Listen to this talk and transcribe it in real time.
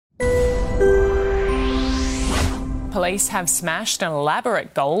Police have smashed an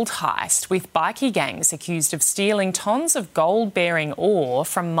elaborate gold heist with bikie gangs accused of stealing tons of gold-bearing ore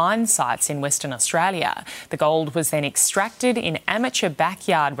from mine sites in Western Australia. The gold was then extracted in amateur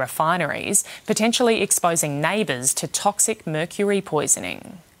backyard refineries, potentially exposing neighbours to toxic mercury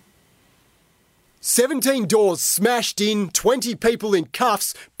poisoning. 17 doors smashed in, 20 people in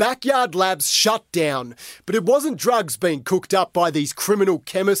cuffs, backyard labs shut down. But it wasn't drugs being cooked up by these criminal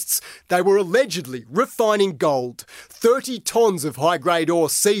chemists. They were allegedly refining gold. 30 tonnes of high-grade ore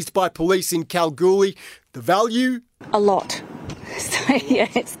seized by police in Kalgoorlie. The value? A lot. So, yeah,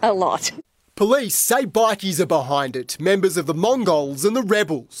 it's a lot. Police say bikies are behind it, members of the Mongols and the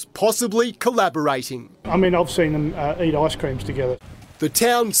rebels, possibly collaborating. I mean, I've seen them eat ice creams together. The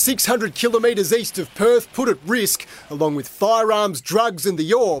town 600 kilometres east of Perth put at risk. Along with firearms, drugs and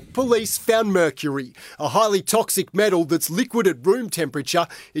the ore, police found mercury, a highly toxic metal that's liquid at room temperature.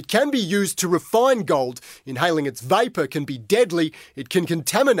 It can be used to refine gold. Inhaling its vapour can be deadly. It can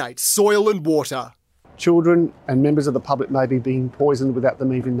contaminate soil and water. Children and members of the public may be being poisoned without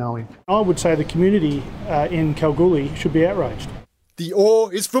them even knowing. I would say the community in Kalgoorlie should be outraged. The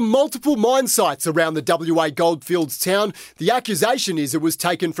ore is from multiple mine sites around the WA goldfields town. The accusation is it was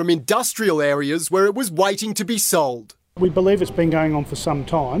taken from industrial areas where it was waiting to be sold. We believe it's been going on for some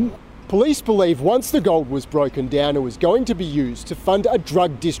time. Police believe once the gold was broken down, it was going to be used to fund a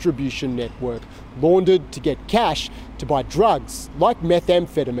drug distribution network, laundered to get cash to buy drugs like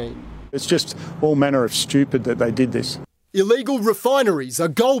methamphetamine. It's just all manner of stupid that they did this. Illegal refineries are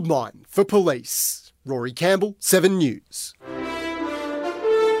goldmine for police. Rory Campbell, 7 News.